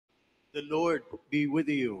The Lord be with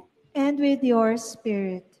you. And with your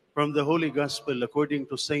spirit. From the Holy Gospel according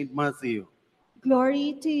to Saint Matthew.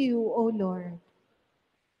 Glory to you, O Lord.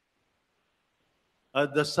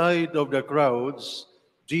 At the sight of the crowds,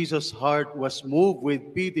 Jesus' heart was moved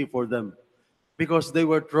with pity for them, because they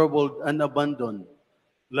were troubled and abandoned,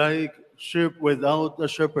 like sheep without a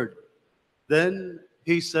shepherd. Then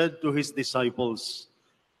he said to his disciples,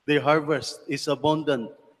 "The harvest is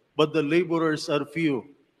abundant, but the laborers are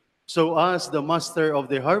few. So ask the master of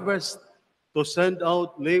the harvest to send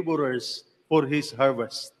out laborers for his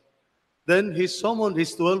harvest." Then he summoned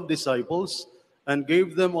his 12 disciples and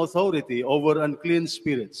gave them authority over unclean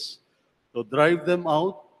spirits, to drive them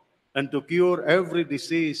out and to cure every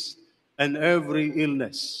disease and every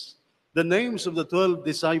illness. The names of the 12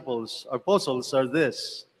 disciples, apostles, are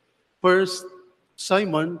this. First,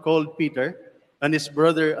 Simon called Peter, and his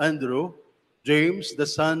brother Andrew, James the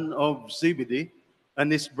son of Zebedee, and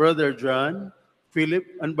his brother John, Philip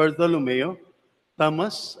and Bartholomew,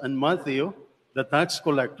 Thomas and Matthew, the tax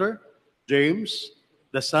collector, James,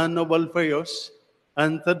 the son of Alphaeus,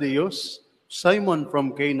 and Thaddeus, Simon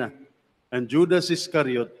from Cana, and Judas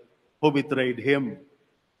Iscariot, who betrayed him.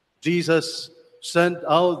 Jesus sent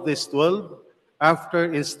out these 12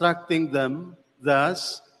 after instructing them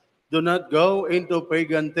thus, "Do not go into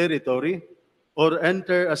pagan territory or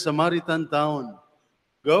enter a Samaritan town.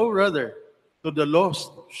 Go rather to the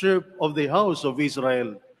lost sheep of the house of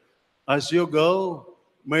Israel. As you go,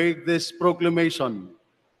 make this proclamation: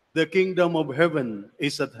 the kingdom of heaven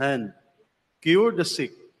is at hand. Cure the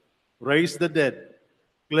sick, raise the dead,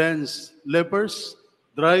 cleanse lepers,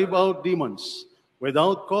 drive out demons.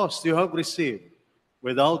 Without cost you have received,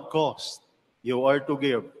 without cost you are to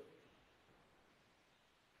give."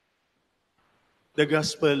 The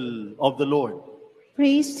Gospel of the Lord.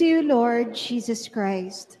 Praise to you, Lord Jesus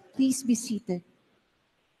Christ. Please be seated.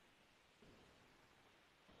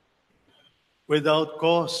 Without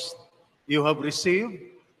cost you have received,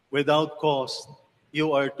 without cost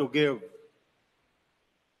you are to give.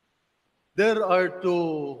 There are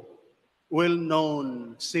two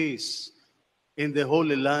well-known seas in the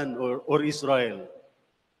Holy Land or Israel,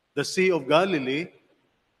 the Sea of Galilee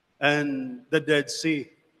and the Dead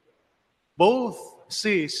Sea. Both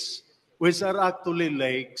seas, which are actually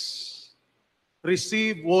lakes,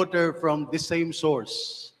 receive water from the same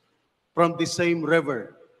source, from the same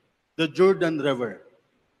river, the Jordan River.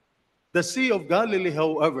 The Sea of Galilee,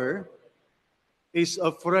 however, is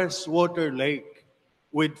a freshwater lake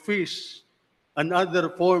with fish and other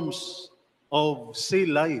forms of sea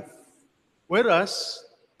life. Whereas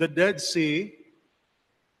the Dead Sea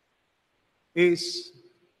is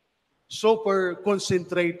super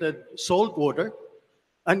concentrated salt water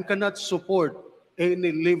and cannot support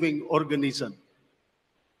any living organism.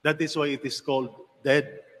 That is why it is called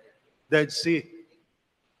Dead Sea.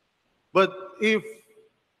 But if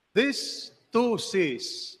these two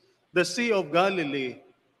seas, the Sea of Galilee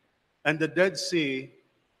and the Dead Sea,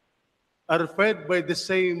 are fed by the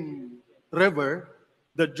same river,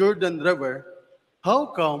 the Jordan River, how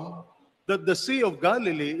come that the Sea of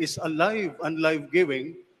Galilee is alive and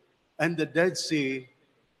life-giving and the Dead Sea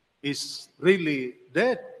is really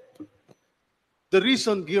dead? The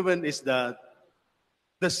reason given is that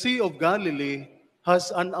the Sea of Galilee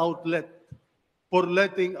has an outlet for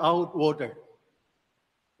letting out water,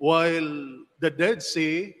 while the Dead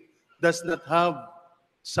Sea does not have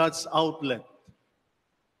such outlet,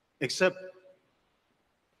 except,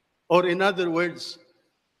 or in other words,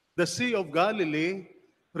 the Sea of Galilee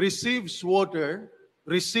receives water,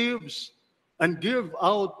 receives and gives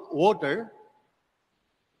out water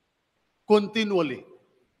continually,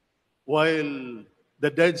 while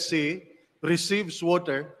the Dead Sea receives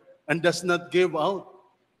water and does not give out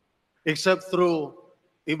except through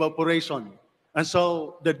evaporation. And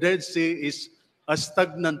so the Dead Sea is a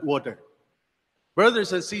stagnant water.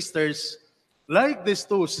 Brothers and sisters, like these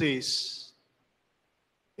two seas,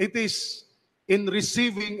 it is in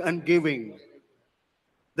receiving and giving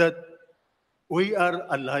that we are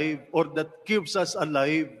alive, or that keeps us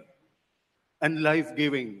alive and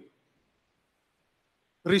life-giving.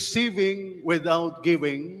 Receiving without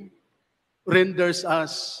giving renders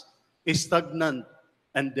us stagnant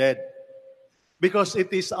and dead, because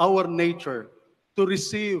it is our nature to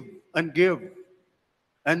receive and give,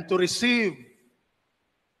 and to receive,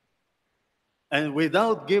 and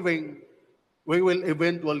without giving, we will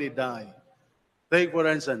eventually die. Take, for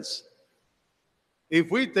instance, if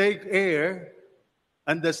we take air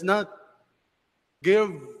and does not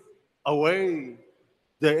give away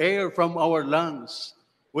the air from our lungs,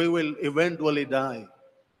 we will eventually die.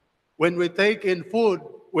 When we take in food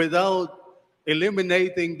without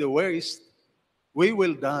eliminating the waste, we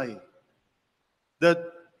will die.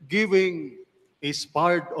 That giving is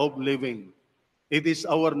part of living. It is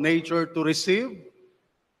our nature to receive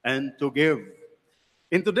and to give.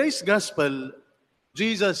 In today's gospel,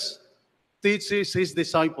 Jesus teaches his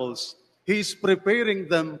disciples. He is preparing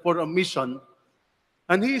them for a mission,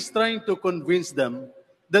 and he is trying to convince them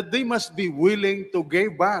that they must be willing to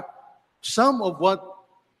give back some of what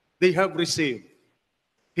they have received.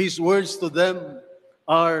 His words to them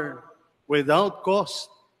are, without cost,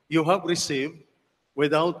 you have received,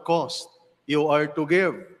 without cost, you are to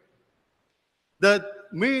give. That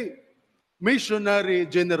missionary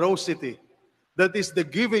generosity, that is the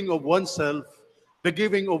giving of oneself, the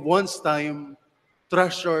giving of one's time,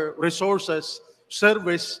 treasure, resources,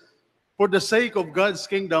 service, for the sake of God's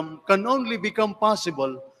kingdom, can only become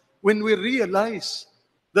possible when we realize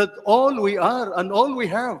that all we are and all we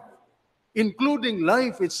have, including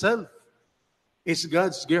life itself, is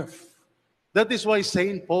God's gift. That is why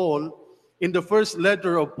St. Paul, in the first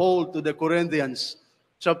letter of Paul to the Corinthians,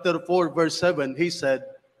 chapter 4, verse 7, he said,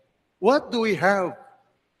 "What do we have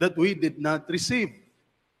that we did not receive?"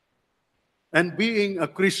 And being a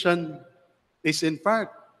Christian is in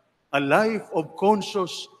fact a life of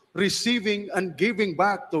conscious receiving and giving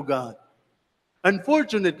back to God.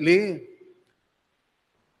 Unfortunately,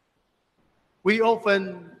 we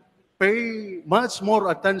often pay much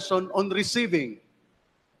more attention on receiving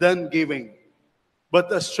than giving.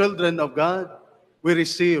 But as children of God, we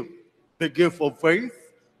receive the gift of faith,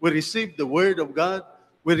 we receive the Word of God,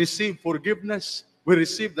 we receive forgiveness, we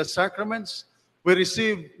receive the sacraments, we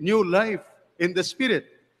receive new life in the Spirit.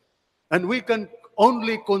 And we can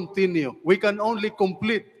only continue, we can only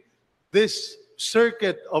complete this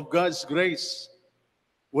circuit of God's grace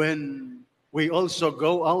when we also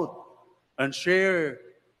go out and share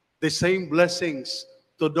the same blessings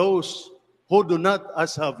to those who do not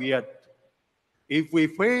as have yet. If we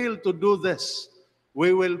fail to do this,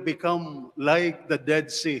 we will become like the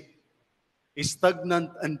Dead Sea,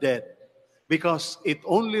 stagnant and dead, because it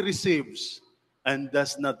only receives and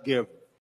does not give.